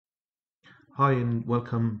Hi and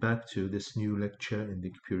welcome back to this new lecture in the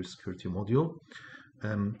computer security module.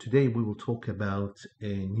 Today we will talk about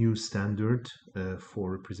a new standard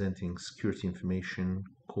for representing security information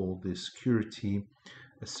called the Security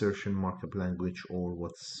Assertion Markup Language, or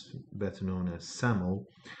what's better known as SAML.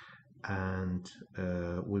 And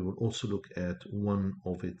we will also look at one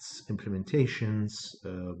of its implementations,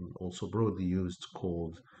 also broadly used,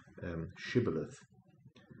 called Shibboleth.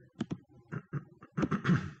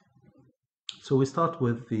 So we start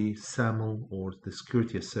with the SAML, or the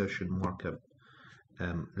Security Assertion Markup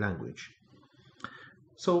language.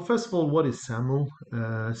 So first of all, what is SAML?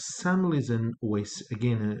 SAML is an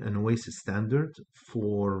OASIS standard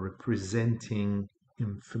for representing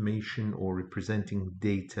information or representing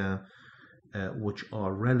data which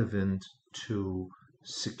are relevant to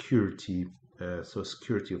security. So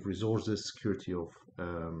security of resources, security of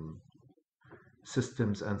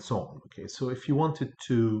systems, and so on. Okay, so if you wanted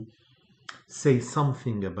to say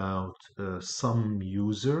something about some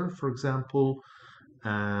user, for example,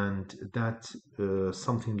 and that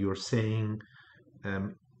something you're saying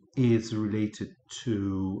is related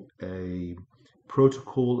to a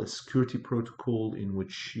protocol, a security protocol in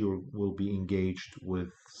which you will be engaged with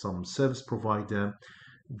some service provider,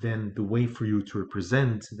 then the way for you to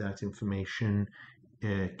represent that information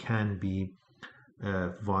can be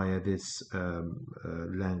via this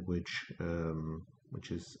language, which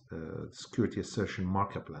is security assertion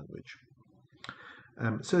markup language.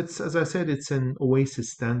 So it's, as I said, it's an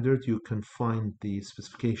OASIS standard. You can find the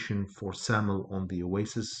specification for SAML on the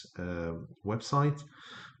OASIS website.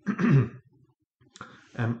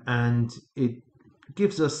 And it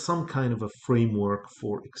gives us some kind of a framework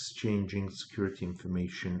for exchanging security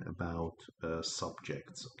information about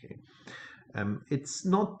subjects. Okay, it's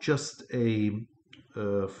not just a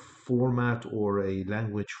format or a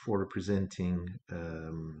language for representing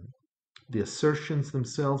the assertions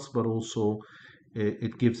themselves, but also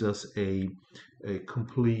it gives us a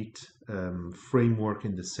complete framework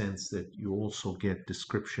in the sense that you also get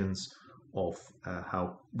descriptions of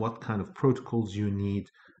what kind of protocols you need,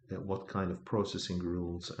 what kind of processing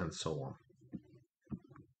rules, and so on.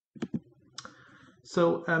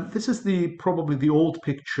 So this is probably the old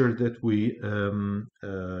picture that we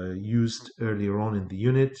used earlier on in the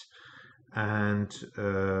unit, and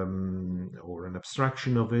or an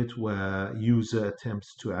abstraction of it, where user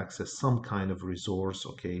attempts to access some kind of resource.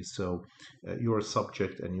 Okay, so you're a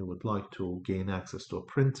subject and you would like to gain access to a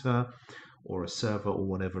printer or a server or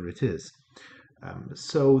whatever it is.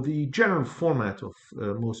 So the general format of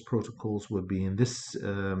most protocols would be in this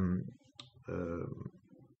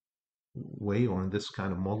way, or in this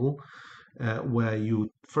kind of model, where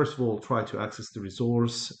you first of all try to access the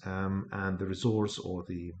resource, and the resource, or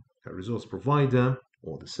the resource provider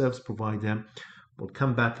or the service provider, will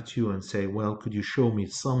come back at you and say, well, could you show me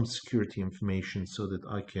some security information so that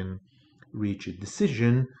I can reach a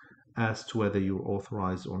decision as to whether you're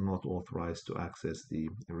authorized or not authorized to access the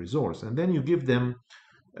resource. And then you give them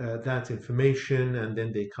that information, and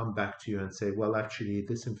then they come back to you and say, well, actually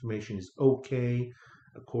this information is okay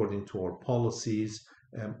according to our policies,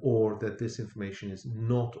 or that this information is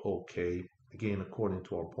not okay, again according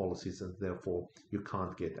to our policies, and therefore you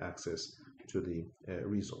can't get access to the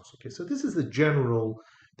resource. Okay, so this is the general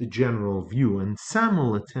view, and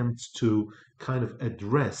SAML attempts to kind of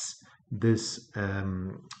address this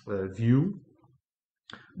view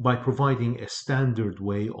by providing a standard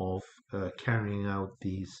way of carrying out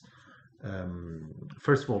these,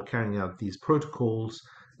 first of all, carrying out these protocols,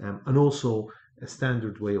 and also a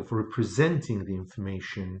standard way of representing the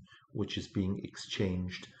information which is being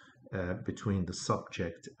exchanged between the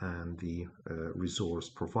subject and the resource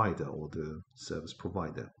provider or the service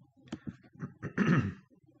provider.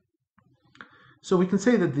 So we can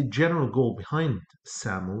say that the general goal behind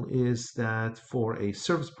SAML is that for a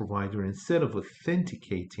service provider, instead of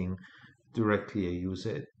authenticating directly a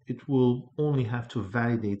user, it will only have to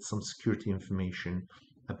validate some security information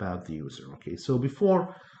about the user. Okay, so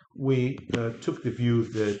before we took the view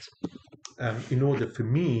that in order for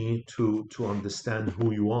me to understand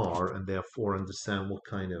who you are, and therefore understand what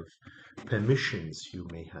kind of permissions you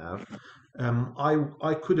may have,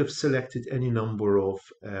 I could have selected any number of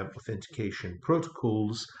authentication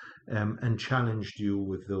protocols and challenged you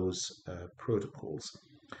with those protocols.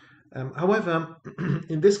 However,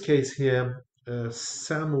 in this case here,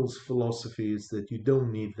 SAML's philosophy is that you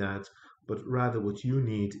don't need that, but rather what you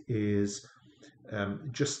need is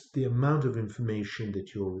just the amount of information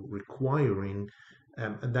that you're requiring,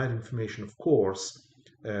 and that information, of course,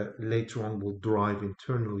 later on will drive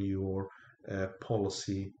internally your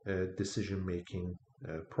policy decision-making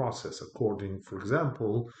process, according, for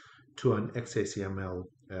example, to an XACML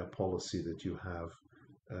policy that you have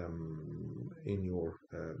in your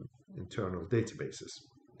internal databases.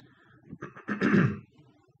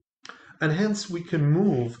 And hence we can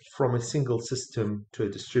move from a single system to a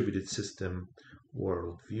distributed system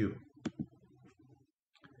worldview.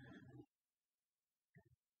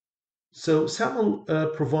 So SAML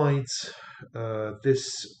provides this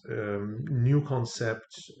new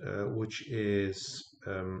concept, which is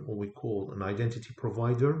what we call an identity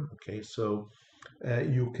provider. Okay, so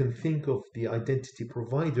you can think of the identity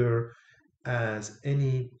provider as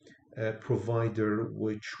any provider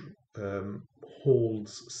which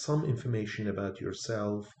holds some information about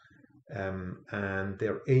yourself, and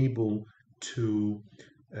they're able to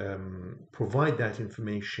provide that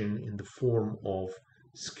information in the form of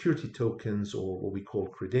security tokens, or what we call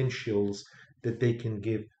credentials, that they can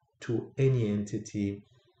give to any entity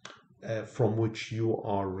from which you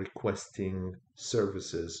are requesting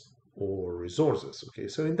services or resources. Okay,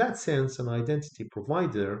 so in that sense, an identity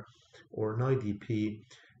provider or an IDP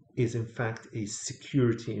is in fact a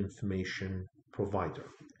security information provider.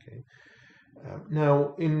 Okay.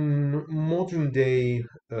 Now, in modern day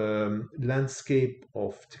landscape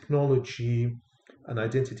of technology, an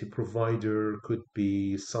identity provider could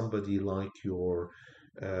be somebody like your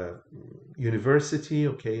university.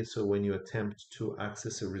 Okay, so when you attempt to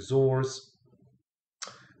access a resource,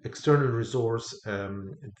 external resource,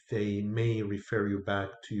 they may refer you back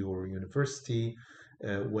to your university,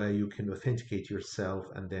 where you can authenticate yourself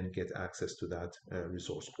and then get access to that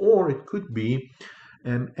resource. Or it could be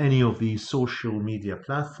any of the social media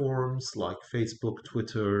platforms like Facebook,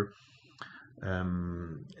 Twitter,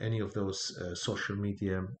 any of those social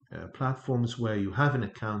media platforms where you have an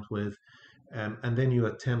account with, and then you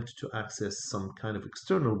attempt to access some kind of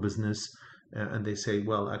external business, and they say,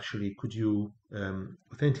 well, actually, could you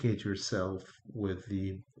authenticate yourself with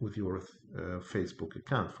your Facebook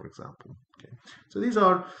account, for example? Okay, so these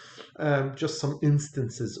are just some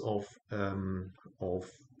instances of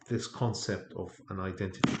this concept of an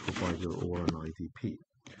identity provider or an IDP.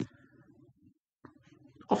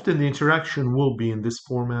 Often the interaction will be in this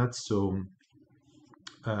format, so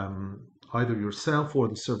either yourself or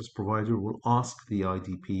the service provider will ask the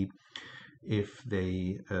IDP if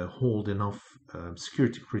they hold enough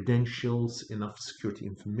security credentials, enough security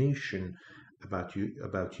information about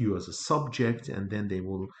you as a subject, and then they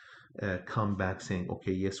will come back saying,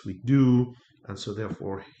 okay, yes, we do, and so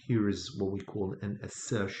therefore here is what we call an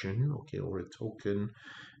assertion, okay, or a token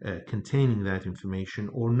containing that information,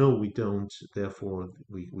 or no, we don't, therefore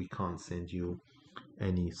we can't send you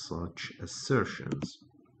any such assertions.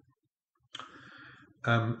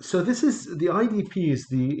 So this is the IDP is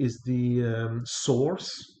the source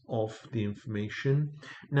of the information.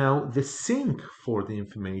 Now the sink for the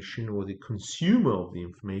information, or the consumer of the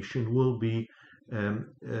information, will be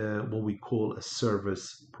what we call a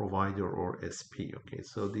service provider, or SP. Okay,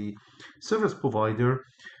 so the service provider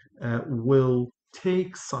will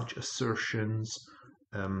take such assertions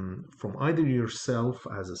from either yourself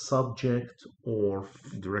as a subject or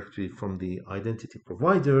directly from the identity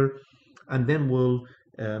provider, and then will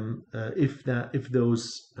if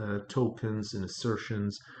those tokens and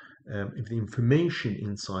assertions, if the information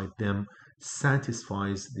inside them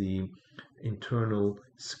satisfies the internal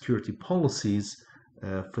security policies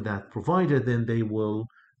for that provider, then they will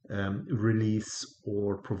release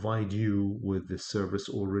or provide you with the service,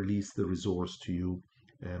 or release the resource to you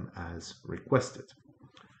as requested.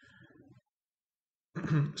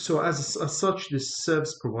 So as such, this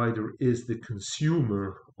service provider is the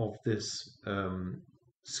consumer of this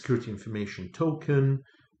security information token,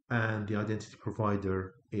 and the identity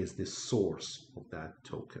provider is the source of that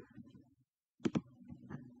token.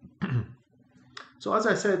 So as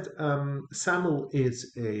I said, SAML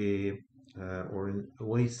is or an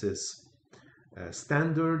OASIS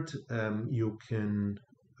standard. You can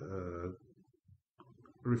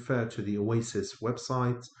refer to the OASIS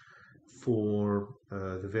website for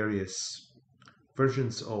the various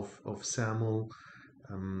versions of SAML.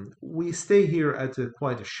 We stay here at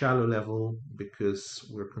quite a shallow level because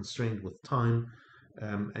we're constrained with time,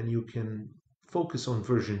 and you can focus on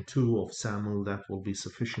version 2 of SAML. That will be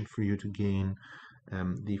sufficient for you to gain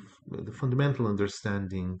the fundamental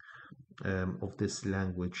understanding of this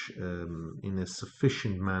language in a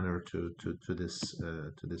sufficient manner to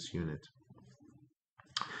this unit.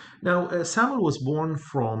 Now, SAML was born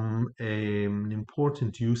from an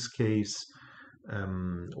important use case a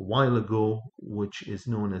while ago, which is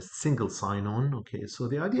known as single sign-on. Okay, so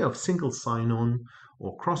the idea of single sign-on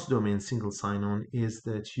or cross-domain single sign-on is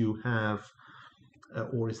that you have,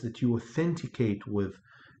 or is that you authenticate with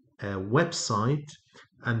website,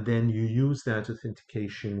 and then you use that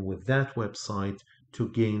authentication with that website to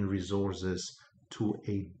gain resources to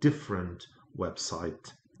a different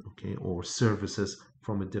website, okay, or services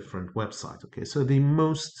from a different website. Okay, so the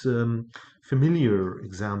most familiar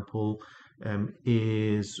example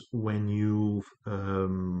is when you,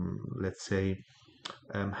 let's say,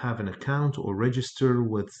 have an account or register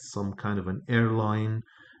with some kind of an airline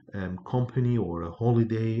company or a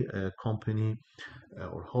holiday company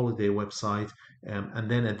or holiday website, and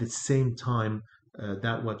then at the same time,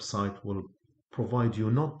 that website will provide you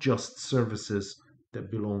not just services that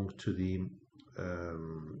belong to the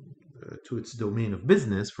to its domain of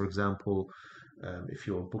business, for example, if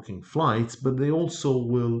you're booking flights, but they also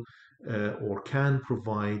will or can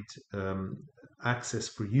provide access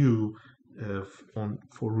for you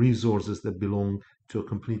for resources that belong to a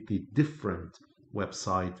completely different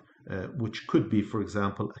website, which could be, for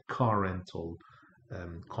example, a car rental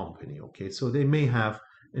company. Okay, so they may have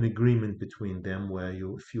an agreement between them where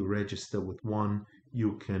you, if you register with one,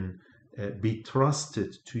 you can be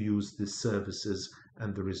trusted to use the services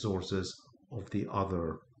and the resources of the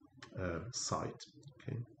other site.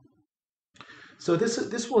 Okay, so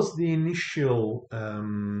this was the initial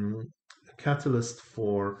catalyst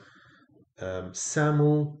for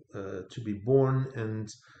SAML to be born, and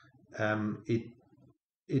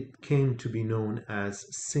it came to be known as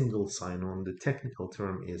single sign-on. The technical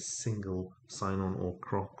term is single sign-on or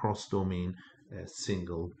cross-domain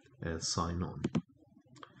single sign-on.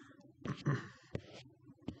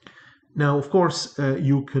 Now, of course,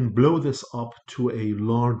 you can blow this up to a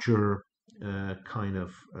larger kind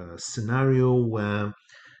of scenario where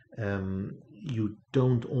you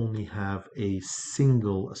don't only have a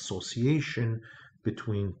single association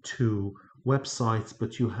between two websites,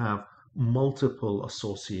 but you have multiple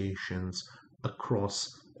associations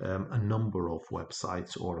across a number of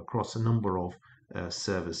websites or across a number of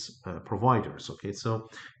service providers. Okay, so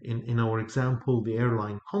in our example, the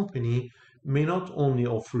airline company may not only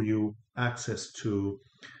offer you access to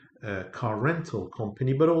a car rental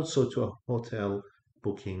company, but also to a hotel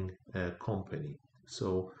booking company.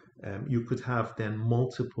 So you could have then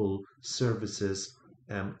multiple services,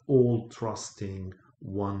 all trusting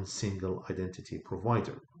one single identity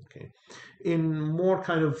provider. Okay, in more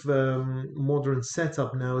kind of modern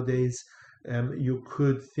setup nowadays, you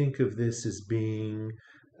could think of this as being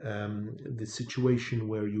the situation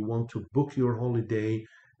where you want to book your holiday,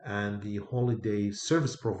 and the holiday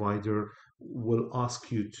service provider will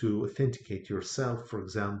ask you to authenticate yourself, for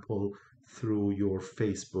example, through your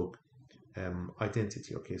Facebook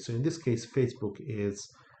identity. Okay, so in this case, Facebook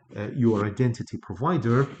is your identity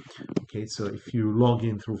provider. Okay, so if you log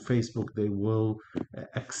in through Facebook, they will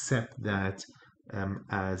accept that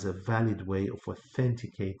as a valid way of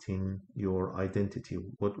authenticating your identity,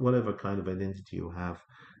 whatever kind of identity you have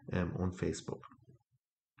on Facebook.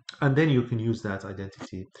 And then you can use that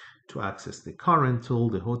identity to access the car rental,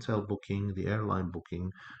 the hotel booking, the airline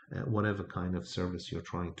booking, whatever kind of service you're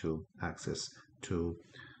trying to access to,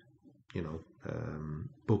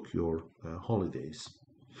 book your holidays.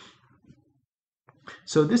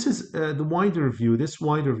 So this is the wider view. This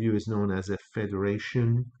wider view is known as a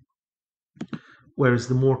federation, whereas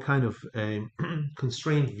the more kind of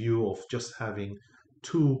constrained view of just having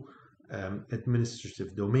two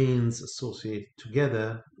administrative domains associated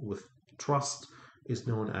together with trust is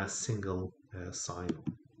known as single sign-on.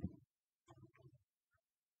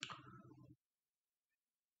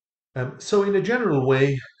 So in a general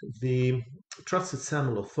way, the Trusted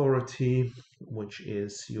SAML Authority, which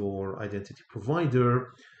is your identity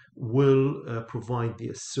provider, will provide the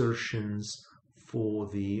assertions for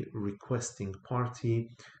the requesting party,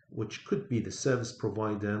 which could be the service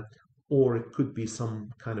provider, or it could be some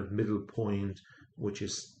kind of middle point, which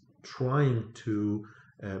is trying to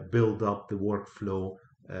build up the workflow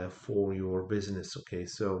for your business. Okay,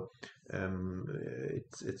 so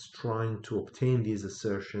it's trying to obtain these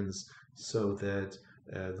assertions so that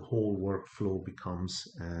the whole workflow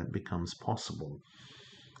becomes possible.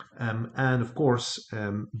 And of course,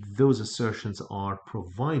 those assertions are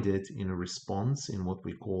provided in a response, in what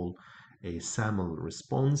we call a SAML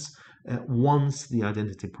response, once the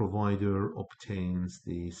identity provider obtains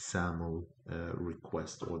the SAML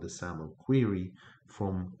request or the SAML query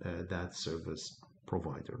from that service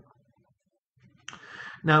provider.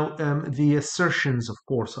 Now, the assertions, of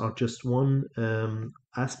course, are just one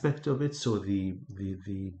aspect of it. So the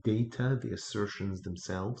data, the assertions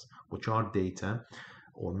themselves, which are data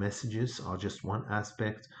or messages, are just one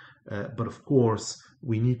aspect. But of course,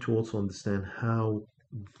 we need to also understand how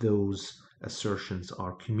those assertions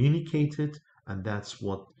are communicated, and that's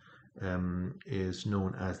what is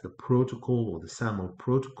known as the protocol or the SAML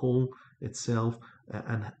protocol itself,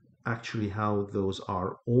 and actually how those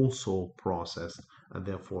are also processed, and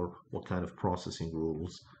therefore what kind of processing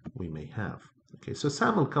rules we may have. Okay, so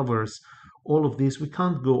SAML covers all of these. We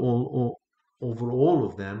can't go over all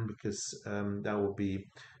of them because that would be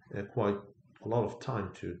quite a lot of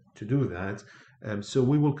time to do that. So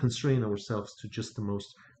we will constrain ourselves to just the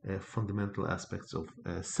most fundamental aspects of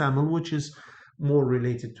SAML, which is more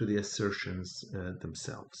related to the assertions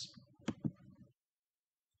themselves.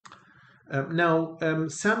 Now,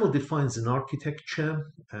 SAML defines an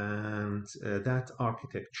architecture, and that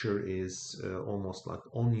architecture is almost like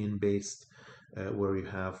onion-based, where you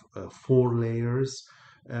have 4 layers.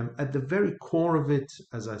 At the very core of it,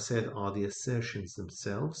 as I said, are the assertions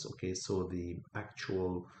themselves. Okay, so the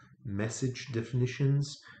actual message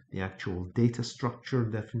definitions, the actual data structure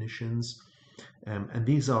definitions, and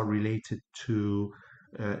these are related to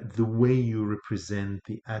the way you represent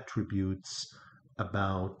the attributes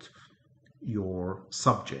about your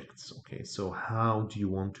subjects. Okay, so how do you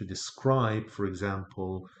want to describe, for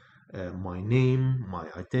example, my name, my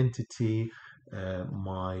identity,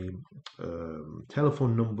 my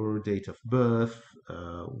telephone number, date of birth,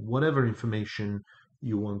 whatever information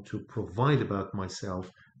you want to provide about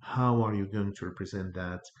myself? How are you going to represent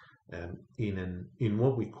that in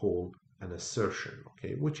what we call an assertion?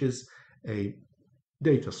 Okay, which is a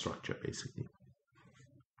data structure basically.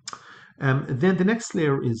 Then the next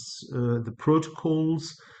layer is the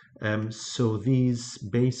protocols. So these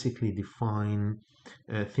basically define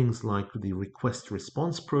things like the request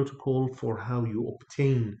response protocol for how you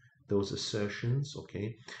obtain those assertions,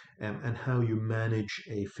 okay, and how you manage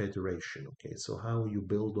a federation, okay, so how you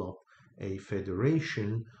build up a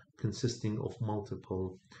federation consisting of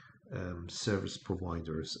multiple service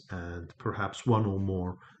providers and perhaps one or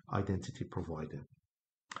more identity provider.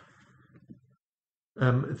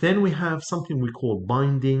 Then we have something we call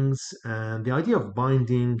bindings, and the idea of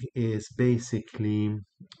binding is basically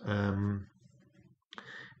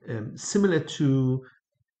similar to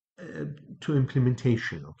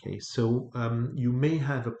implementation. Okay, so you may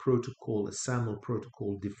have a protocol, a SAML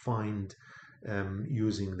protocol defined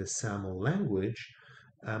using the SAML language,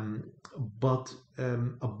 but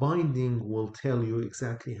a binding will tell you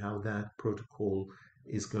exactly how that protocol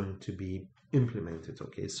is going to be implemented.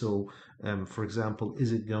 Okay, so for example,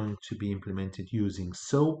 is it going to be implemented using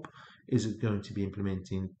SOAP? Is it going to be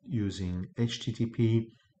implemented using HTTP?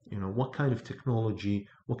 You know, what kind of technology,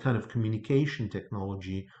 what kind of communication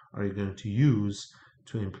technology are you going to use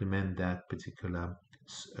to implement that particular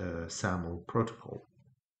SAML protocol?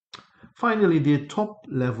 Finally, the top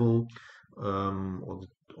level or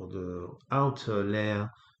the outer layer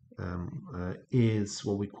is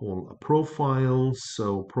what we call a profile.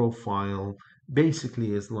 So profile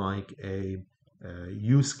basically is like a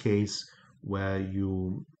use case where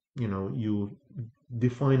you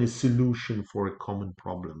define a solution for a common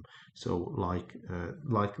problem. So like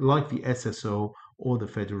the SSO or the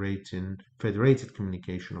federated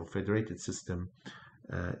communication or federated system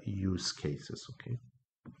use cases. Okay.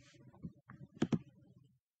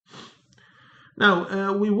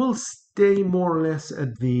 Now, we will stay more or less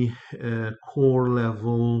at the core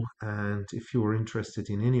level, and if you're interested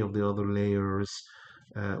in any of the other layers,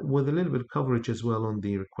 with a little bit of coverage as well on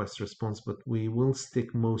the request response, but we will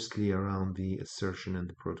stick mostly around the assertion and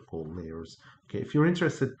the protocol layers. Okay, if you're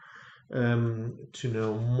interested to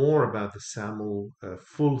know more about the SAML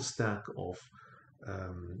full stack of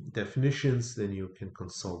definitions, then you can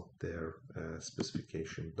consult their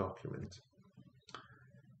specification document.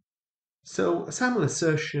 So a SAML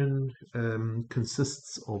assertion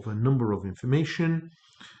consists of a number of information,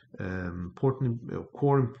 important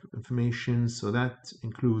core information. So that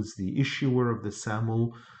includes the issuer of the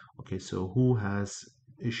SAML. Okay, so who has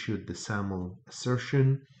issued the SAML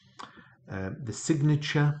assertion? The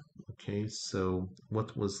signature. Okay, so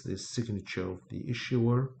what was the signature of the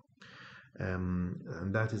issuer?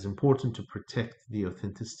 And that is important to protect the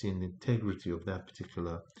authenticity and integrity of that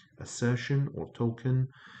particular assertion or token.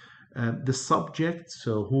 The subject,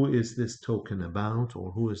 so who is this token about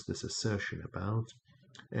or who is this assertion about?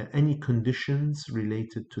 Any conditions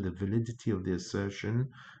related to the validity of the assertion,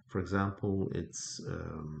 for example, its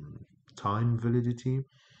time validity,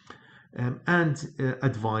 and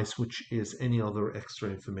advice, which is any other extra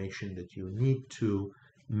information that you need to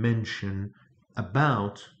mention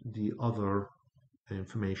about the other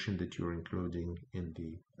information that you're including in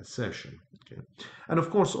the assertion. Okay. And of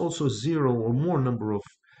course, also 0 or more number of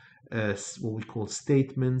what we call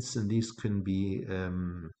statements, and these can be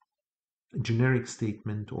generic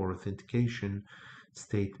statement or authentication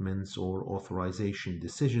statements or authorization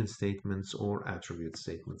decision statements or attribute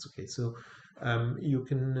statements. Okay, so you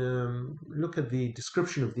can look at the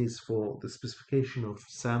description of these for the specification of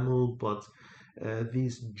SAML, but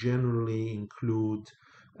these generally include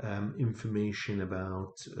information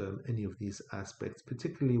about any of these aspects,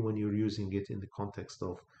 particularly when you're using it in the context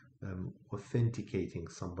of authenticating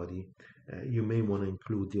somebody. You may want to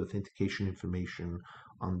include the authentication information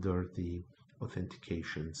under the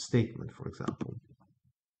authentication statement, for example.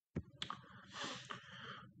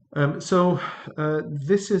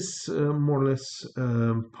 This is more or less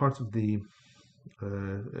part of the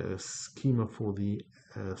schema for the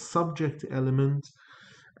subject element.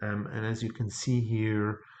 And as you can see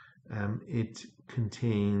here, it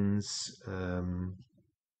contains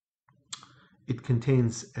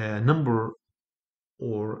a number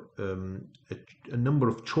or a number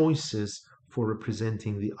of choices for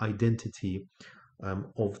representing the identity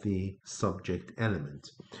of the subject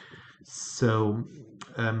element. So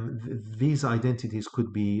these identities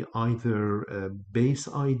could be either base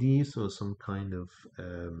ID, so some kind of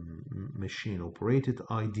machine operated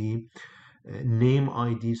ID, name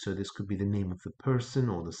ID, so this could be the name of the person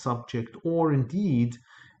or the subject, or indeed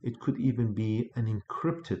it could even be an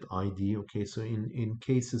encrypted ID. Okay, so in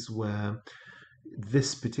cases where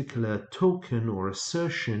this particular token or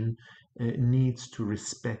assertion needs to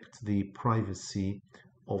respect the privacy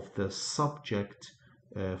of the subject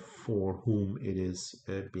for whom it is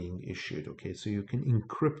being issued. Okay, so you can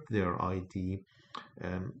encrypt their ID.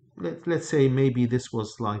 Let's say maybe this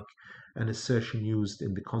was like an assertion used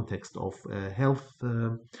in the context of health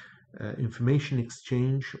information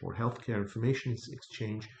exchange or healthcare information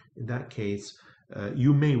exchange. In that case,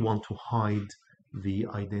 you may want to hide the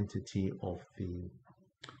identity of the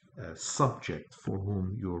subject for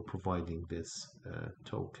whom you're providing this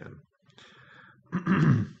token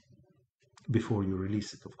before you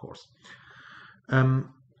release it, of course.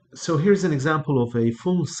 So here's an example of a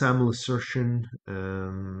full SAML assertion,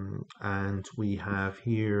 and we have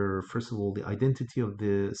here, first of all, the identity of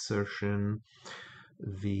the assertion,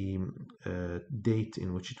 the date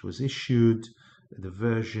in which it was issued, the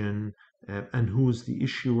version, and who is the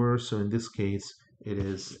issuer. So in this case, it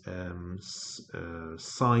is a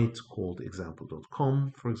site called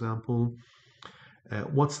example.com, for example.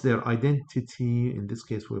 What's their identity? In this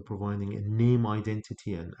case, we're providing a name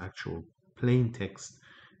identity, an actual plain text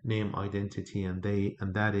name identity, and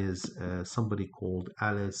that is somebody called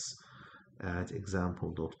Alice at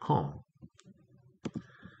example.com.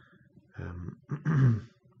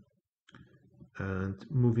 And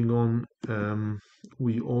moving on,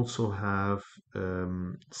 we also have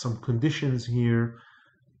some conditions here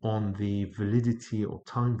on the validity or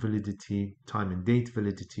time and date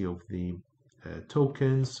validity of the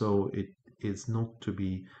token. So it is not to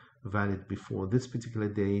be valid before this particular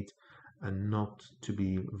date and not to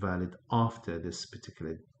be valid after this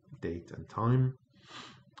particular date and time.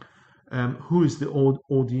 Who is the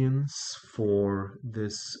audience for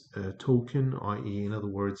this token, i.e., in other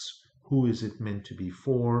words, who is it meant to be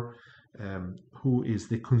for? Who is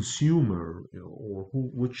the consumer, or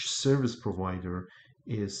which service provider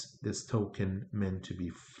is this token meant to be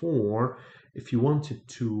for? If you wanted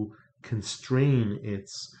to constrain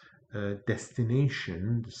its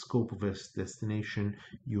destination, the scope of its destination,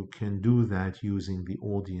 you can do that using the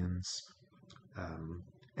audience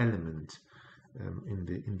element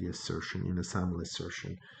in the assertion, in the SAML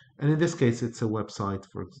assertion. And in this case, it's a website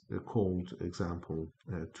called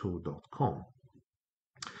example2.com.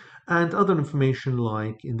 And other information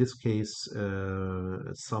like, in this case,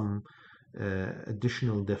 some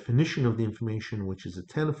additional definition of the information, which is a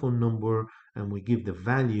telephone number, and we give the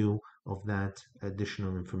value of that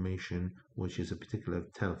additional information, which is a particular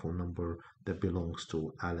telephone number that belongs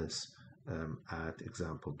to Alice at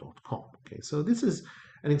example.com. Okay, so this is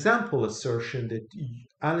an example assertion that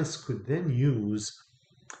Alice could then use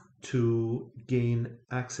to gain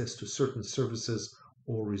access to certain services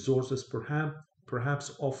or resources,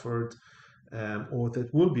 perhaps offered or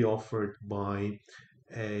that will be offered by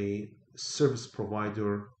a service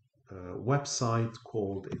provider website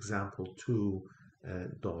called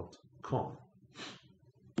example2.com.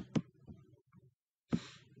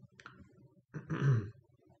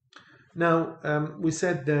 Now, we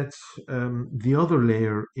said that the other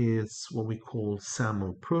layer is what we call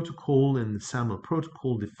SAML protocol, and the SAML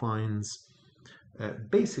protocol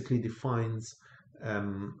basically defines a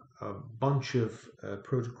bunch of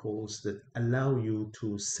protocols that allow you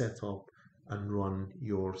to set up and run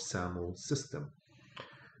your SAML system.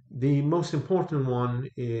 The most important one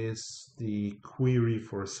is the query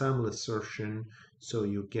for a SAML assertion. So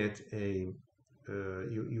you get a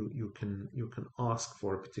you can ask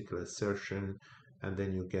for a particular assertion, and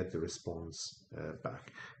then you get the response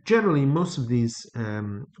back. Generally, most of these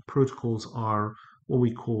protocols are what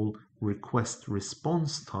we call request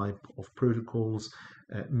response type of protocols,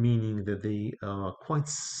 meaning that they are quite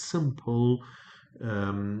simple,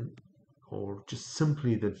 or just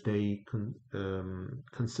simply that they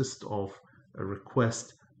consist of a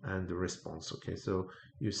request and a response. Okay, so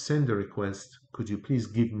you send a request, could you please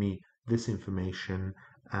give me this information,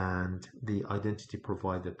 and the identity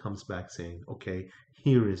provider comes back saying, okay,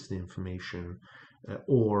 here is the information,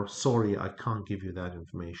 or sorry, I can't give you that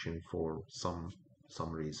information for some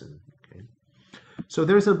reason. Okay, so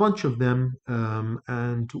there's a bunch of them,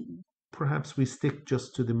 and perhaps we stick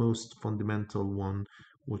just to the most fundamental one,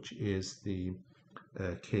 which is the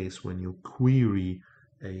case when you query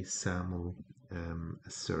a SAML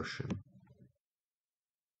assertion.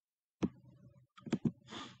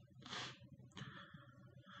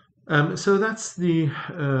 So that's the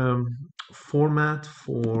format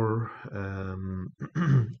for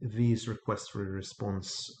these request for response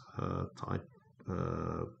type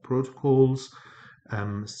protocols.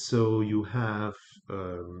 So you have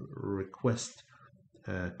request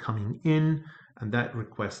coming in, and that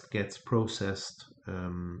request gets processed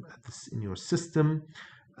in your system,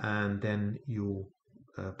 and then you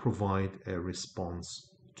provide a response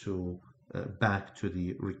to back to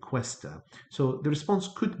the requester. So the response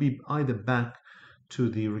could be either back to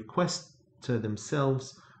the requester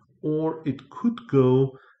themselves, or it could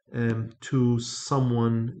go to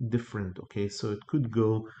someone different. Okay, so it could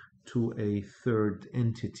go to a third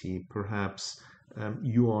entity. Perhaps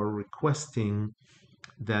you are requesting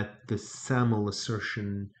that the SAML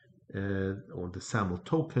assertion or the SAML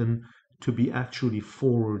token to be actually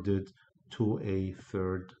forwarded to a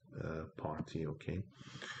third party. Okay,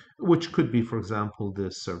 which could be, for example,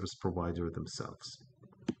 the service provider themselves.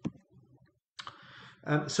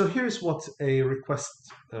 So here's what a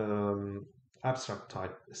request abstract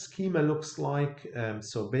type schema looks like.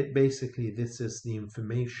 So basically, this is the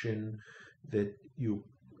information that you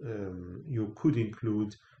could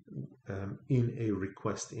include in a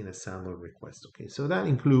request, in a SAML request. Okay, so that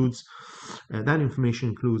includes that information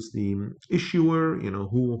includes the issuer. You know,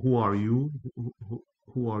 who are you?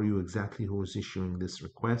 Who are you exactly? Who is issuing this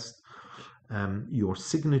request? Your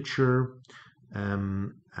signature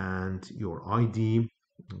and your ID.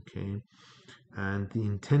 Okay, and the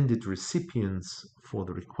intended recipients for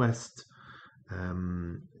the request,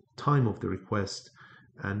 time of the request,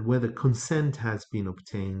 and whether consent has been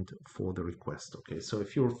obtained for the request. Okay, so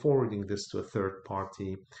if you're forwarding this to a third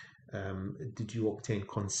party, did you obtain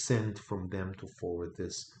consent from them to forward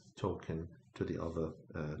this token to the other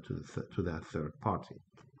to that third party?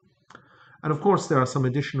 And of course, there are some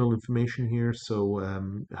additional information here. So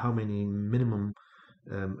how many minimum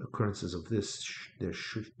occurrences of this there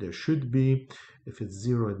should be. If it's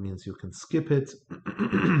 0, it means you can skip it.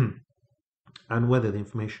 And whether the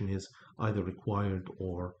information is either required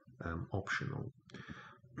or optional.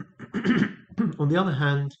 On the other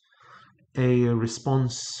hand, a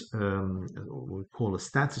response, what we call a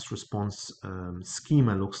status response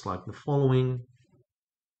schema, looks like the following.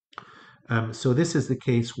 So this is the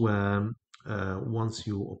case where once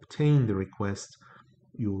you obtain the request,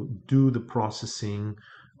 you do the processing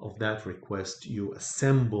of that request, you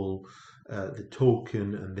assemble the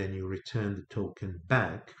token, and then you return the token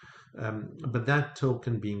back. But that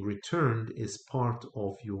token being returned is part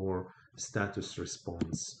of your status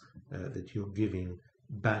response that you're giving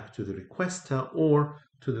back to the requester or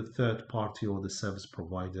to the third party or the service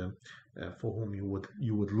provider for whom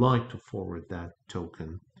you would like to forward that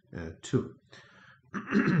token to.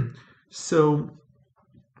 So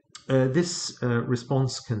this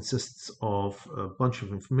response consists of a bunch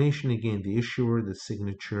of information, again, the issuer, the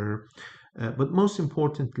signature, but most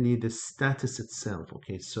importantly, the status itself.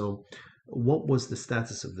 Okay, so what was the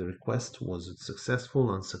status of the request? Was it successful,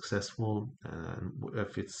 unsuccessful?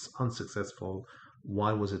 If it's unsuccessful,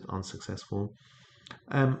 why was it unsuccessful?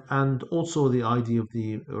 And also the ID of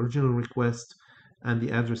the original request and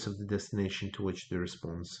the address of the destination to which the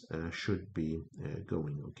response should be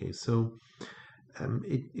going. Okay, so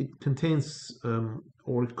it contains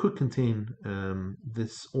or it could contain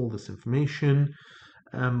all this information,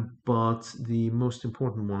 but the most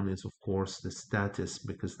important one is, of course, the status,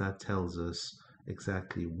 because that tells us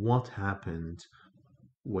exactly what happened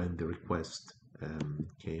when the request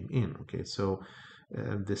came in. Okay, so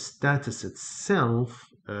the status itself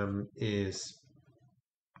is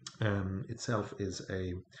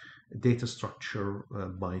a data structure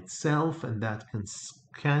by itself, and that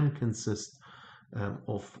can consist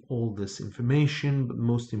of all this information, but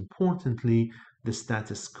most importantly, the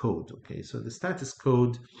status code. Okay, so the status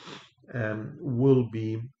code will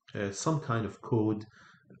be some kind of code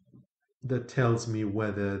that tells me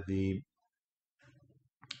whether the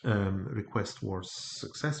request was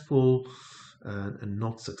successful and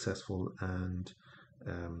not successful, and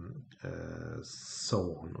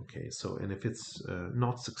so on. Okay, so and if it's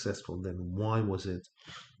not successful, then why was it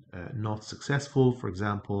not successful? For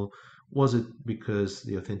example, was it because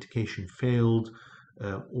the authentication failed,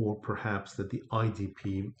 or perhaps that the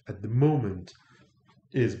IDP at the moment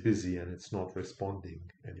is busy and it's not responding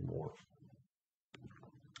anymore?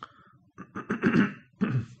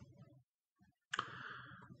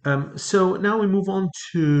 So now we move on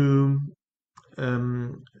to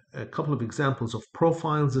a couple of examples of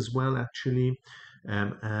profiles as well, actually.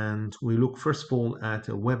 And we look first of all at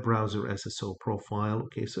a web browser SSO profile.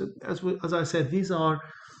 Okay, so as I said, these are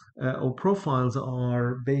or profiles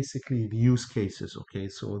are basically the use cases. Okay,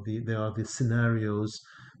 so they are the scenarios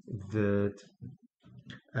that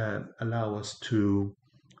allow us to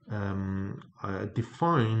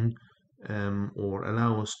define or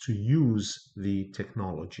allow us to use the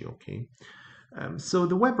technology. Okay, so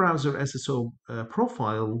the web browser SSO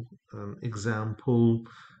profile example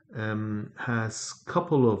has a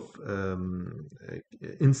couple of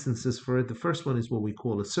instances for it. The first one is what we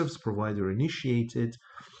call a service provider initiated,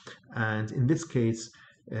 and in this case,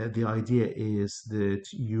 the idea is that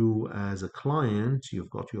you, as a client, you've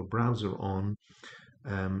got your browser on,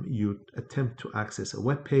 you attempt to access a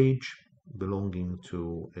web page belonging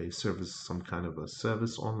to a service, some kind of a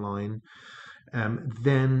service online.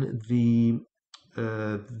 Then the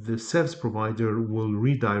service provider will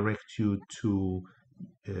redirect you to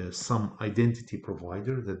some identity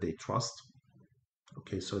provider that they trust.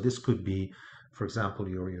 Okay, so this could be, for example,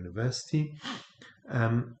 your university.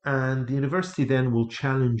 And the university then will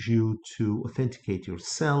challenge you to authenticate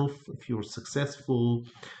yourself. If you're successful,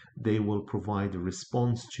 they will provide a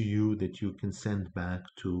response to you that you can send back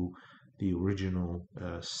to the original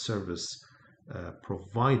service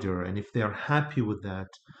provider. And if they're happy with that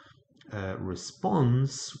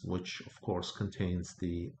response, which of course contains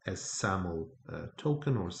the SAML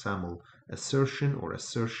token or SAML assertion or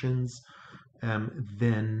assertions,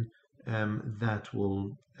 then that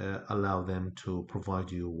will allow them to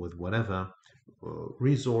provide you with whatever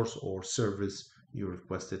resource or service you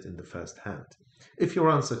requested in the first hand. If you're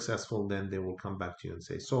unsuccessful, then they will come back to you and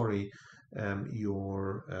say, sorry,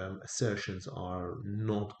 your assertions are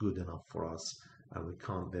not good enough for us, and we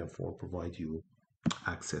can't therefore provide you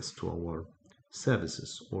access to our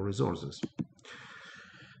services or resources.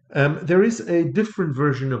 There is a different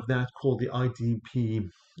version of that called the IDP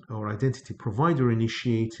or Identity Provider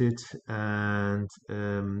Initiated, and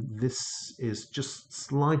this is just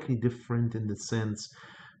slightly different in the sense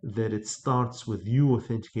that it starts with you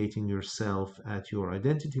authenticating yourself at your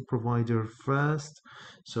identity provider first.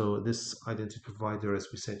 So this identity provider, as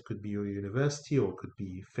we said, could be your university or could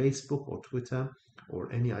be Facebook or Twitter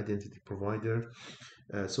or any identity provider.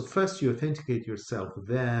 So first you authenticate yourself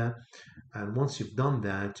there, and once you've done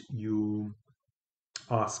that, you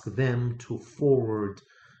ask them to forward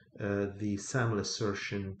the SAML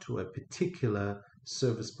assertion to a particular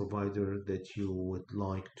service provider that you would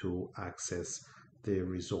like to access the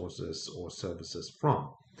resources or services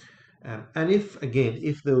from. And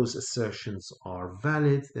if those assertions are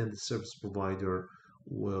valid, then the service provider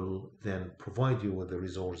will then provide you with the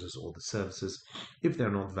resources or the services. If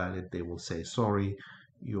they're not valid, they will say, sorry,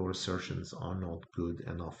 your assertions are not good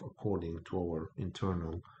enough according to our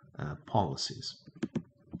internal policies.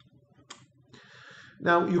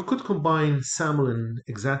 Now, you could combine SAML and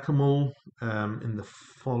XACML in the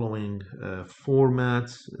following format.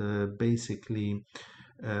 Basically,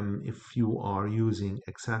 if you are using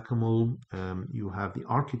XACML, you have the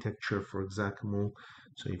architecture for XACML.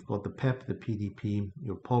 So you've got the PEP, the PDP,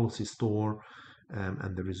 your policy store,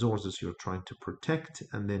 and the resources you're trying to protect.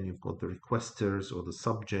 And then you've got the requesters or the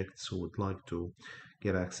subjects who would like to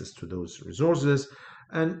get access to those resources.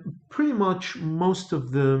 And pretty much most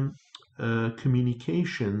of the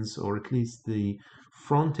communications, or at least the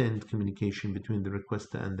front-end communication between the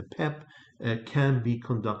requester and the PEP, can be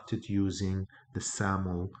conducted using the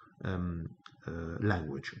SAML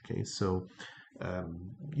language. Okay, so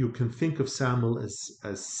you can think of SAML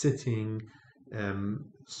as sitting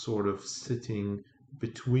sitting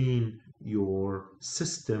between your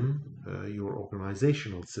system, your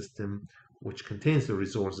organizational system, which contains the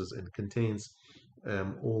resources and contains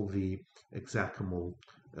all the XACML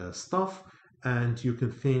stuff, and you can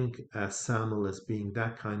think SAML as being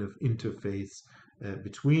that kind of interface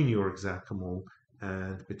between your XACML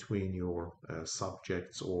and between your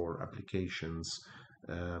subjects or applications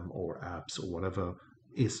or apps or whatever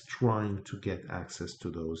is trying to get access to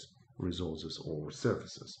those resources or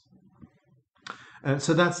services.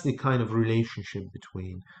 So that's the kind of relationship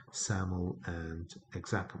between SAML and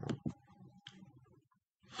XACML.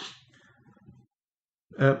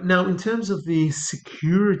 Now, in terms of the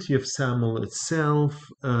security of SAML itself,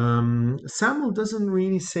 SAML doesn't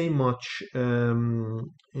really say much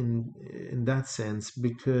in that sense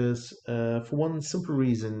because, for one simple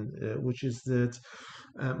reason, which is that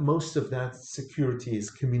most of that security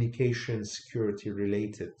is communication security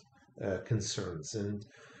related concerns, and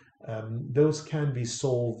those can be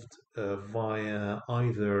solved via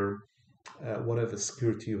either whatever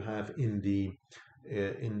security you have in the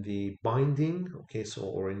binding, okay, so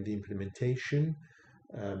or in the implementation.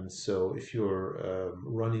 So if you're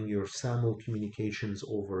running your SAML communications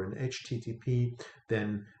over an HTTP,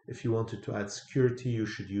 then if you wanted to add security, you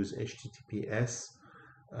should use HTTPS.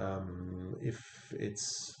 If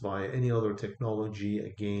it's via any other technology,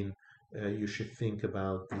 again, you should think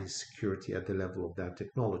about the security at the level of that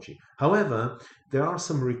technology. However, there are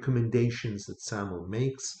some recommendations that SAML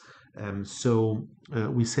makes. So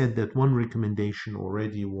we said that one recommendation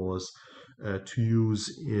already was to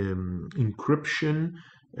use encryption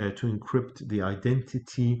to encrypt the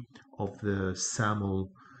identity of the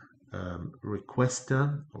SAML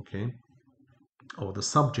requester, okay, or the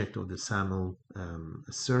subject of the SAML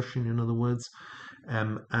assertion, in other words.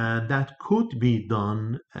 And that could be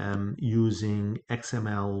done using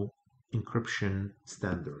XML encryption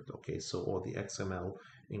standard, okay, so or the XML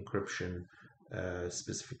encryption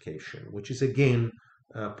specification, which is again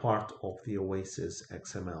part of the Oasis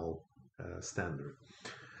XML standard.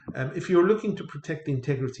 If you're looking to protect the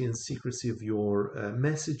integrity and secrecy of your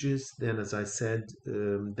messages, then as I said,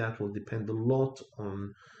 that will depend a lot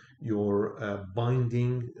on your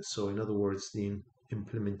binding. So in other words, the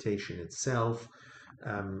implementation itself.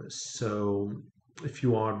 So if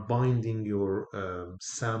you are binding your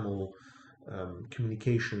SAML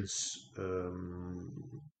communications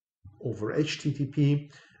over HTTP,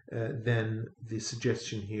 then the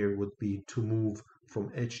suggestion here would be to move from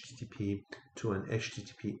HTTP to an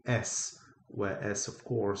HTTPS, where S, of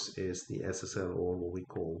course, is the SSL or what we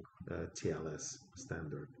call TLS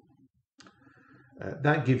standard.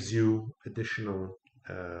 That gives you additional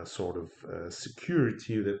sort of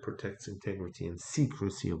security that protects integrity and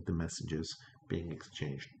secrecy of the messages being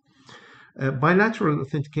exchanged. Bilateral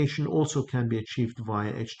authentication also can be achieved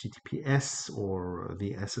via HTTPS or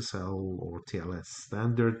the SSL or TLS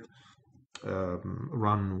standard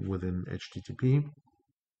run within HTTP.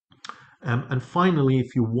 And finally,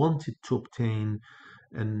 if you wanted to obtain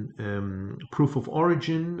an proof of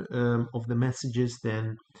origin of the messages,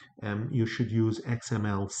 then you should use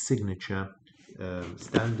XML signature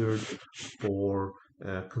standard for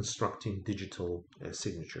constructing digital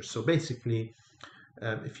signatures. So basically,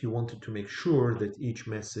 if you wanted to make sure that each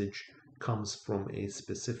message comes from a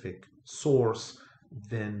specific source,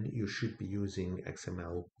 then you should be using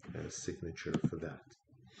XML signature for that.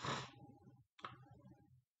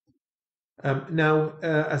 Now,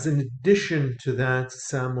 as an addition to that,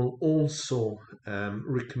 SAML also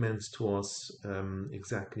recommends to us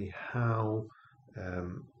exactly how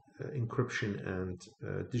encryption and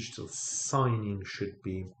digital signing should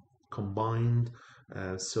be combined.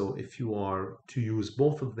 So if you are to use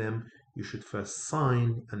both of them, you should first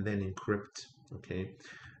sign and then encrypt, okay,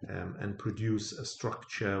 and produce a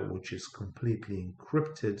structure which is completely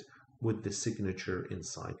encrypted with the signature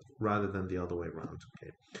inside, rather than the other way around.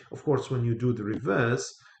 Okay. Of course, when you do the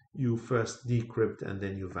reverse, you first decrypt and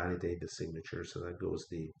then you validate the signature, so that goes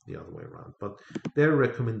the other way around. But their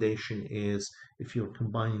recommendation is, if you're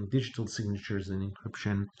combining digital signatures and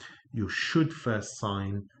encryption, you should first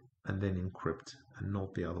sign and then encrypt, and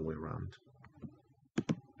not the other way around.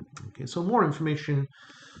 Okay, so more information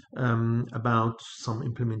about some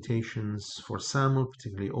implementations for SAML,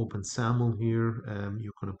 particularly OpenSAML here.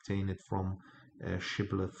 You can obtain it from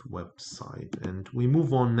Shibboleth website. And we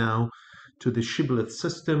move on now to the Shibboleth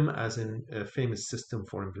system as a famous system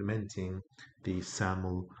for implementing the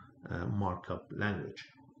SAML markup language.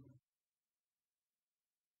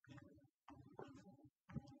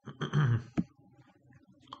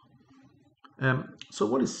 So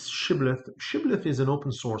what is Shibboleth? Shibboleth is an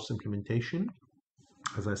open source implementation,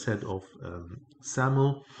 as I said, of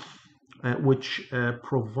SAML, which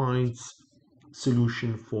provides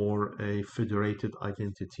solution for a federated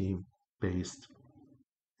identity-based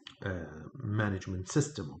management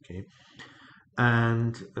system, okay?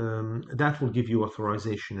 And that will give you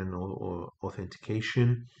authorization and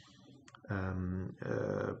authentication.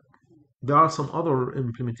 There are some other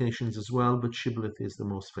implementations as well, but Shibboleth is the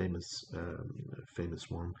most famous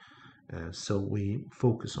one. So we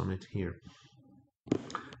focus on it here.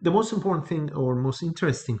 The most important thing or most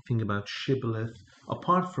interesting thing about Shibboleth,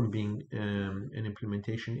 apart from being an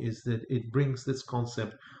implementation, is that it brings this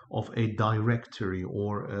concept of a directory,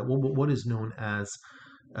 or what is known as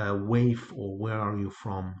WAF, or where are you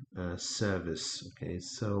from service. Okay,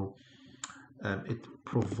 so it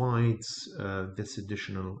provides this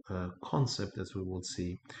additional concept, as we will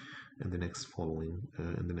see in the next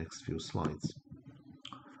few slides.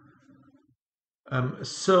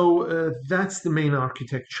 That's the main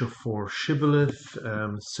architecture for Shibboleth.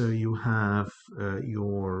 So you have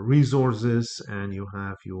your resources and you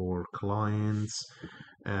have your clients.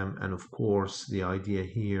 And of course, the idea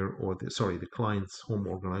here, or the client's home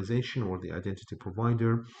organization or the identity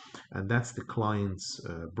provider, and that's the client's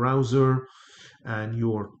browser. And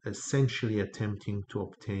you're essentially attempting to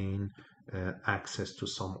obtain access to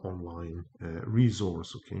some online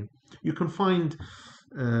resource. Okay, you can find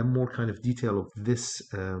more kind of detail of this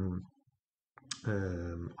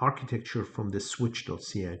architecture from the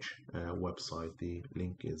switch.ch website. The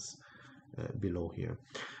link is below here.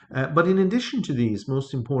 But in addition to these,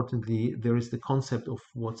 most importantly, there is the concept of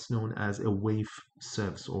what's known as a WAF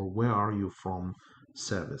service, or where are you from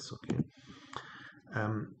service. Okay.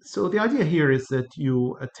 So the idea here is that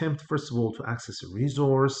you attempt, first of all, to access a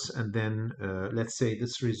resource, and then let's say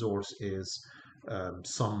this resource is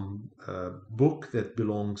some book that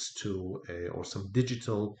belongs to or some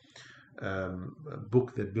digital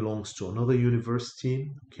book that belongs to another university.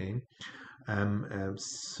 Okay.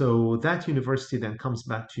 So that university then comes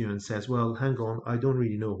back to you and says, well, hang on, I don't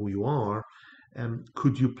really know who you are.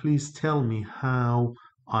 Could you please tell me how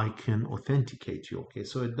I can authenticate you? Okay,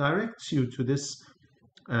 so it directs you to this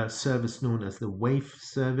service known as the WAF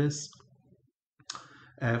service,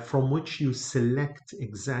 from which you select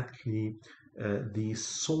exactly the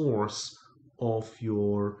source of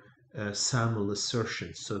your SAML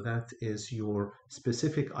assertion. So that is your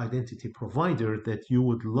specific identity provider that you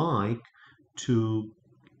would like to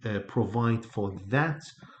provide for that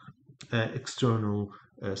external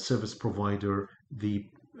service provider the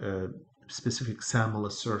specific SAML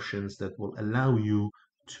assertions that will allow you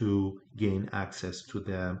to gain access to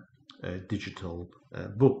their digital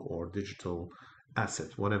book or digital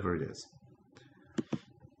asset, whatever it is.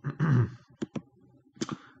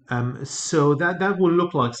 So that will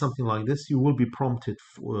look like something like this. You will be prompted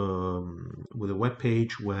with a web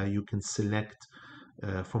page where you can select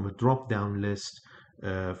from a drop-down list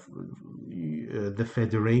the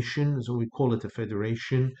federation. So we call it a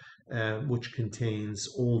federation, which contains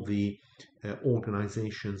all the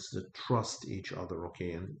organizations that trust each other.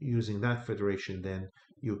 Okay, and using that federation, then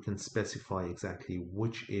you can specify exactly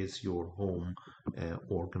which is your home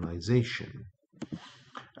organization.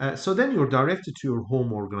 So then you're directed to your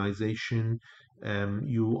home organization.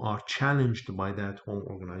 You are challenged by that home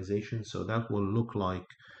organization. So that will look like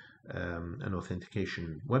an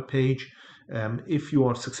authentication web page. If you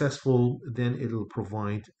are successful, then it'll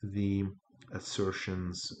provide the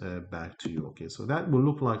assertions back to you. Okay, so that will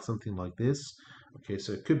look like something like this. Okay,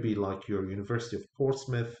 so it could be like your University of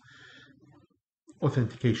Portsmouth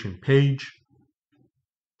authentication page,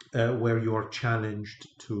 where you are challenged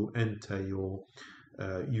to enter your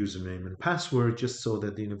username and password, just so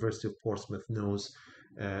that the University of Portsmouth knows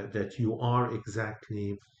that you are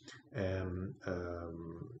exactly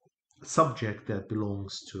subject that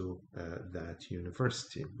belongs to that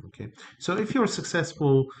university. Okay, so if you're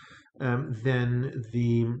successful, then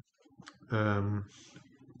the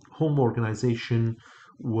home organization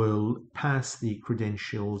will pass the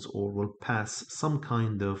credentials, or will pass some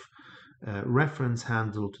kind of reference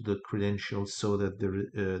handle to the credentials, so that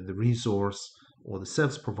the resource or the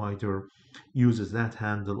service provider uses that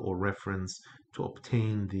handle or reference to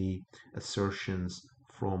obtain the assertions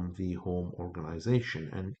from the home organization.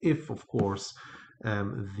 And if, of course,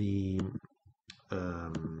 the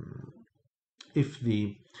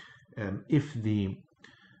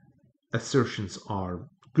assertions are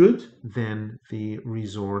good, then the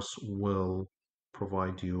resource will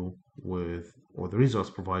provide you with, or the resource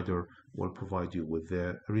provider will provide you with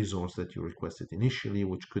the resource that you requested initially,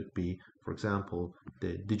 which could be, for example,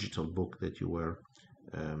 the digital book that you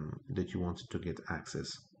wanted to get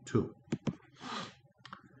access to.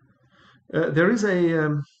 There is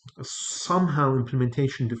a somehow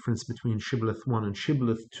implementation difference between Shibboleth 1 and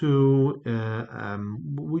Shibboleth 2.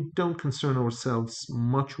 We don't concern ourselves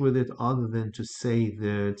much with it, other than to say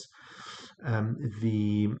that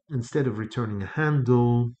instead of returning a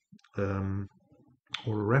handle or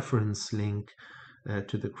a reference link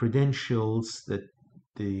to the credentials that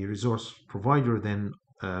the resource provider then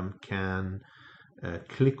can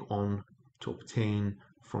click on to obtain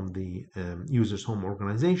from the user's home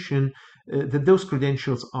organization that those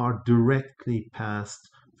credentials are directly passed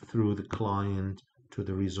through the client to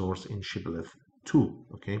the resource in Shibboleth 2.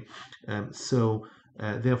 Okay,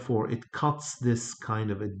 therefore it cuts this kind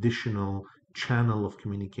of additional channel of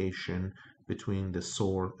communication between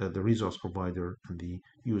the resource provider and the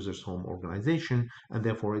user's home organization, and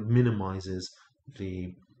therefore it minimizes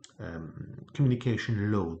the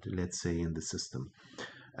communication load, let's say, in the system.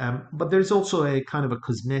 But there's also a kind of a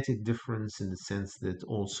cosmetic difference in the sense that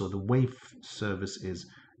also the WAF service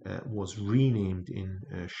was renamed in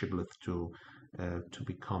Shibboleth to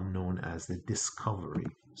become known as the Discovery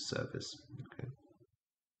service. Okay.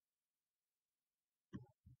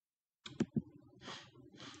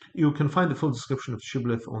 You can find the full description of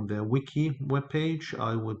Shibboleth on their wiki webpage.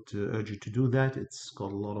 I would urge you to do that. It's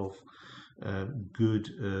got a lot of good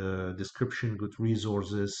description, good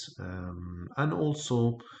resources, and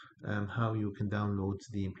also how you can download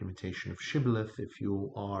the implementation of Shibboleth if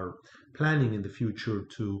you are planning in the future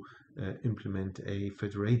to implement a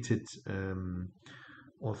federated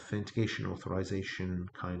authentication authorization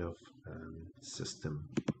kind of system.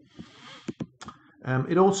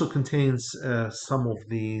 It also contains some of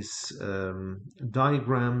these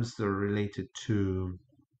diagrams that are related to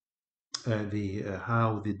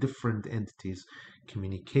how the different entities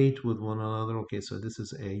communicate with one another. Okay, so this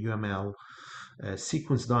is a UML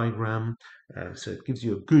sequence diagram, so it gives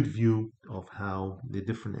you a good view of how the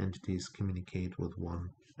different entities communicate with one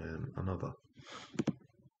another.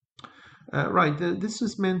 Right, this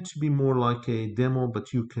is meant to be more like a demo,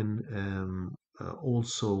 but you can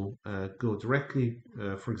also go directly,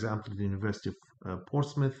 for example, to the University of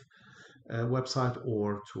Portsmouth website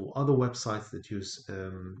or to other websites that use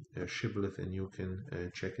Shibboleth, and you can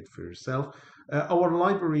check it for yourself. Our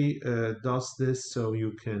library does this, so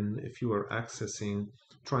you can, if you are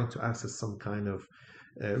trying to access some kind of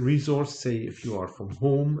resource, say if you are from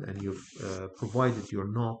home and you've provided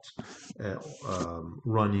you're not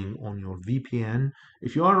running on your VPN.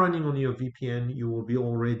 If you are running on your VPN, you will be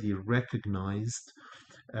already recognized,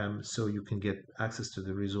 so you can get access to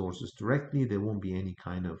the resources directly. There won't be any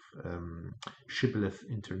kind of Shibboleth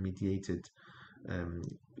intermediated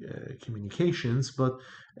communications. But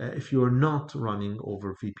if you are not running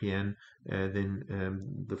over VPN, then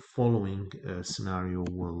the following scenario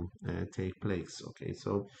will take place. Okay,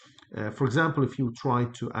 so for example, if you try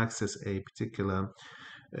to access a particular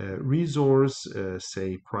resource,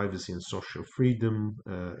 say Privacy and Social Freedom,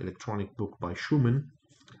 electronic book by Schumann,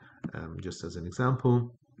 just as an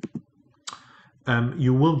example,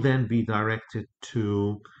 you will then be directed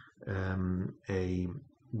to a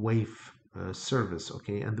WAF service,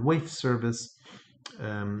 okay? And the WAF service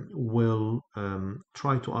will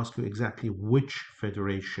try to ask you exactly which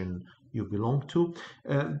federation you belong to.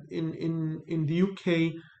 In the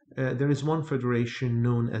UK, there is one federation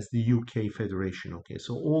known as the UK Federation, okay?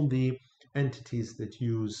 So all the entities that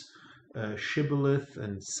use Shibboleth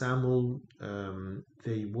and SAML,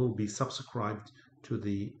 they will be subscribed to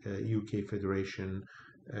the UK Federation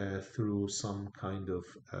through some kind of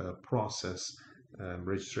process,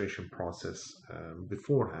 registration process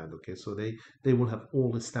beforehand. Okay, so they will have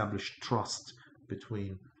all established trust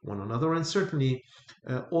between one another, and certainly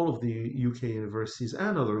all of the UK universities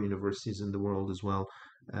and other universities in the world as well,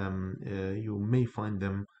 you may find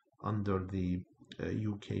them under the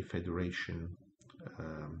UK Federation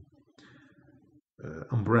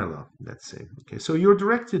umbrella, let's say. Okay, so you're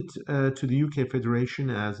directed to the UK Federation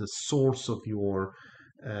as a source of your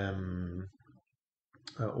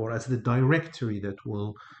or as the directory that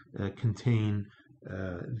will contain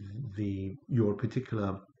your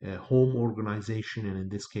particular home organization, and in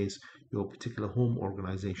this case your particular home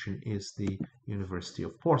organization is the University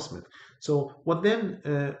of Portsmouth. So what then,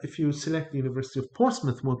 if you select the University of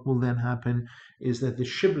Portsmouth, what will then happen is that the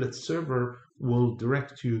Shibboleth server will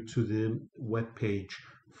direct you to the web page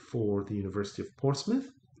for the University of Portsmouth,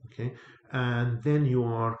 okay, and then you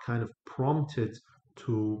are kind of prompted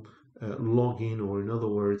to log in, or in other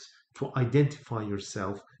words, to identify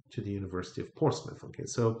yourself to the University of Portsmouth. Okay,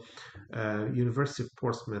 so University of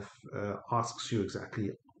Portsmouth asks you exactly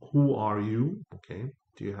who are you. Okay,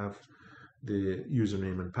 do you have the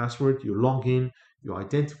username and password? You log in, you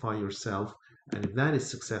identify yourself, and if that is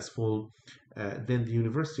successful, then the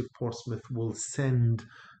University of Portsmouth will send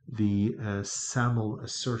the SAML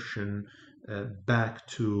assertion back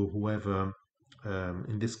to whoever,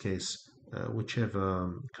 in this case, whichever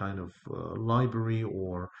kind of library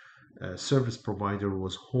or service provider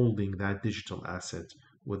was holding that digital asset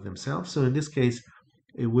with themselves. So in this case,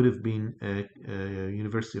 it would have been a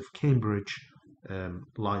University of Cambridge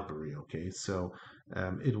library. Okay, so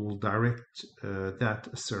it will direct that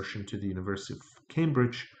assertion to the University of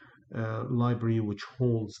Cambridge library, which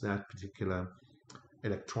holds that particular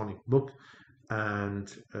electronic book. And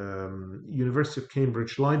University of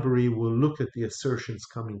Cambridge Library will look at the assertions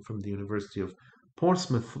coming from the University of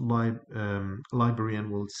Portsmouth library and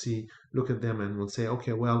will look at them and will say,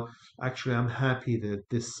 okay, well, actually, I'm happy that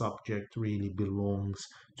this subject really belongs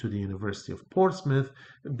to the University of Portsmouth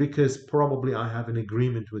because probably I have an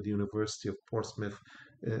agreement with the University of Portsmouth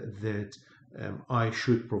that I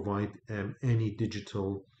should provide any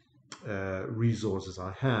digital resources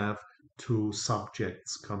I have to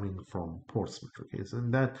subjects coming from Portsmouth. Okay, so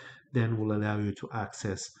that then will allow you to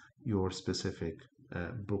access your specific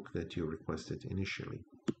book that you requested initially.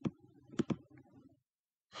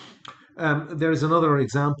 There is another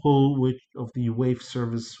example of the WAVE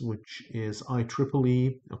service, which is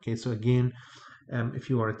IEEE. Okay, so again, if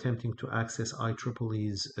you are attempting to access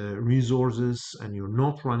IEEE's resources and you're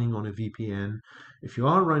not running on a VPN, if you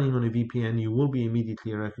are running on a VPN, you will be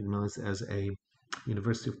immediately recognized as a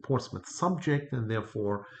University of Portsmouth subject, and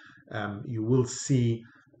therefore you will see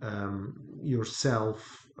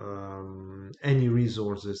yourself any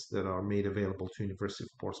resources that are made available to University of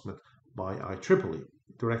Portsmouth by IEEE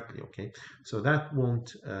directly. Okay, so that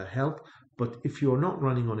won't help. But if you are not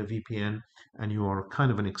running on a VPN and you are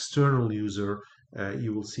kind of an external user,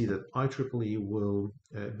 you will see that IEEE will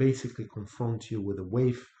basically confront you with a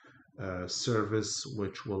WAVE service,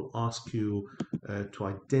 which will ask you to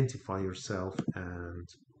identify yourself and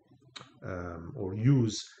or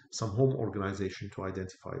use some home organization to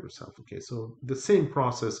identify yourself. Okay, so the same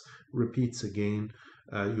process repeats again.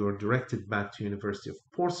 You are directed back to University of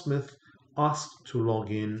Portsmouth, asked to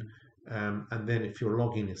log in, and then if your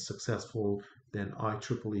login is successful, then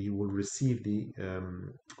IEEE will receive the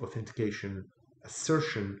authentication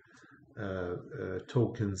assertion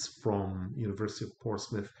tokens from University of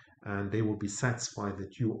Portsmouth, and they will be satisfied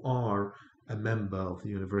that you are a member of the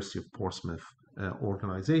University of Portsmouth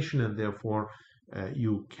organization, and therefore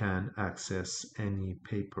you can access any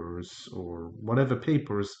papers or whatever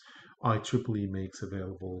papers IEEE makes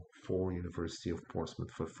available for University of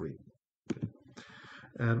Portsmouth for free.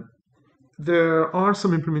 There are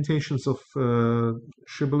some implementations of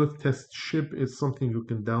Shibboleth. Test Shib is something you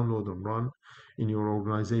can download and run in your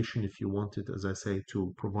organization if you wanted, as I say,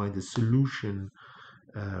 to provide a solution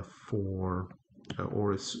for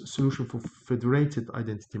solution for federated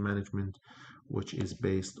identity management, which is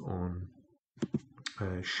based on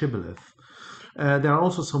Shibboleth. There are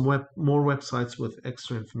also some more websites with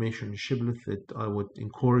extra information in Shibboleth that I would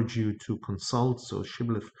encourage you to consult. So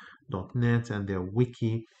shibboleth.net and their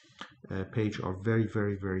wiki page are very,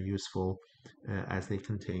 very, very useful as they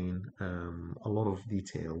contain a lot of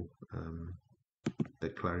detail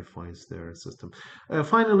that clarifies their system.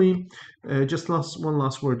 Finally, just one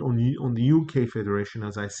last word on the UK Federation.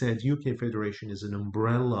 As I said, UK Federation is an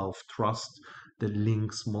umbrella of trust that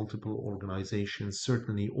links multiple organizations,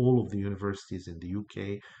 certainly all of the universities in the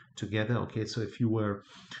UK together. Okay, so if you were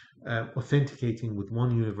authenticating with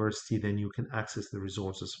one university, then you can access the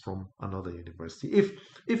resources from another university.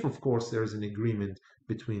 If of course there is an agreement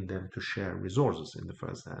between them to share resources in the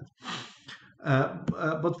first hand.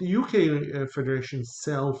 But the UK Federation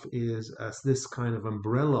itself is as this kind of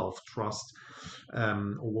umbrella of trust,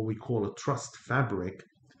 or what we call a trust fabric,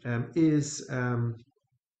 is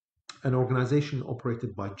an organization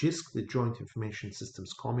operated by JISC, the Joint Information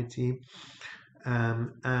Systems Committee.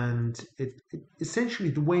 And essentially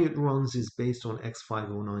the way it runs is based on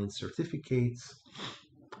X509 certificates.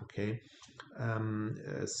 Okay,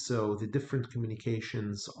 so the different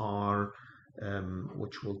communications are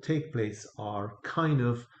which will take place are kind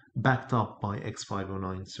of backed up by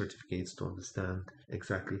X509 certificates to understand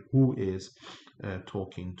exactly who is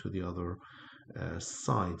talking to the other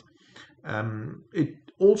side. It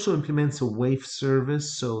also implements a WAVE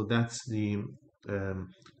service, so that's the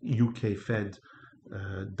UK Fed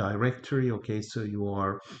directory. Okay, so you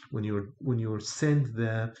are when you're sent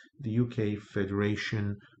there, the UK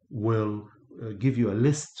Federation will give you a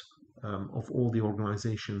list of all the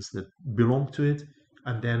organizations that belong to it,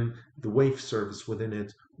 and then the WAVE service within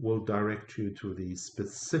it will direct you to the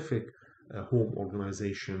specific home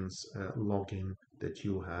organization's login that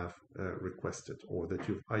you have requested or that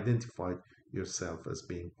you've identified yourself as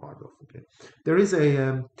being part of. Okay, there is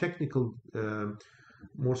a technical,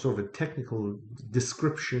 more sort of a technical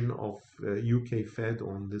description of UK Fed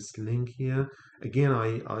on this link here. Again,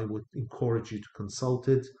 I would encourage you to consult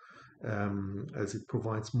it, as it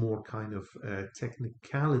provides more kind of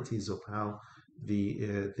technicalities of how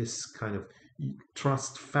this kind of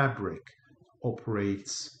trust fabric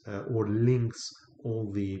operates or links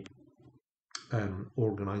all the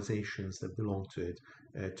organizations that belong to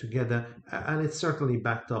it together, and it's certainly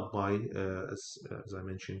backed up by, as I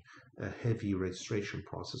mentioned, a heavy registration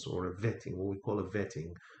process or a vetting, what we call a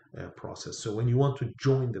vetting process. So when you want to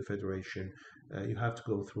join the federation, you have to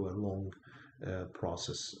go through a long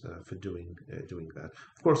process for doing that.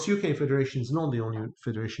 Of course, UK Federation is not the only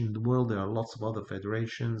federation in the world. There are lots of other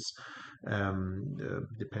federations,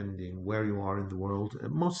 depending where you are in the world.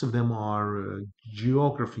 Most of them are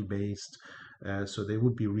geography based, so they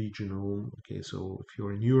would be regional. Okay, so if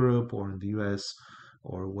you're in Europe or in the US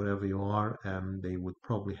or wherever you are, they would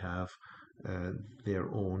probably have uh,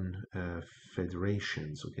 their own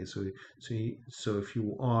federations. Okay, so if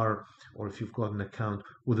you are, or if you've got an account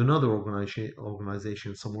with another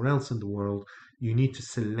organization somewhere else in the world, you need to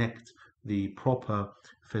select the proper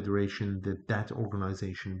federation that that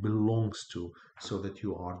organization belongs to, so that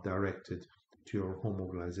you are directed to your home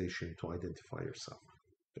organization to identify yourself.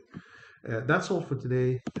 That's all for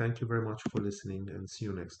today. Thank you very much for listening, and see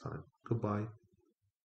you next time. Goodbye.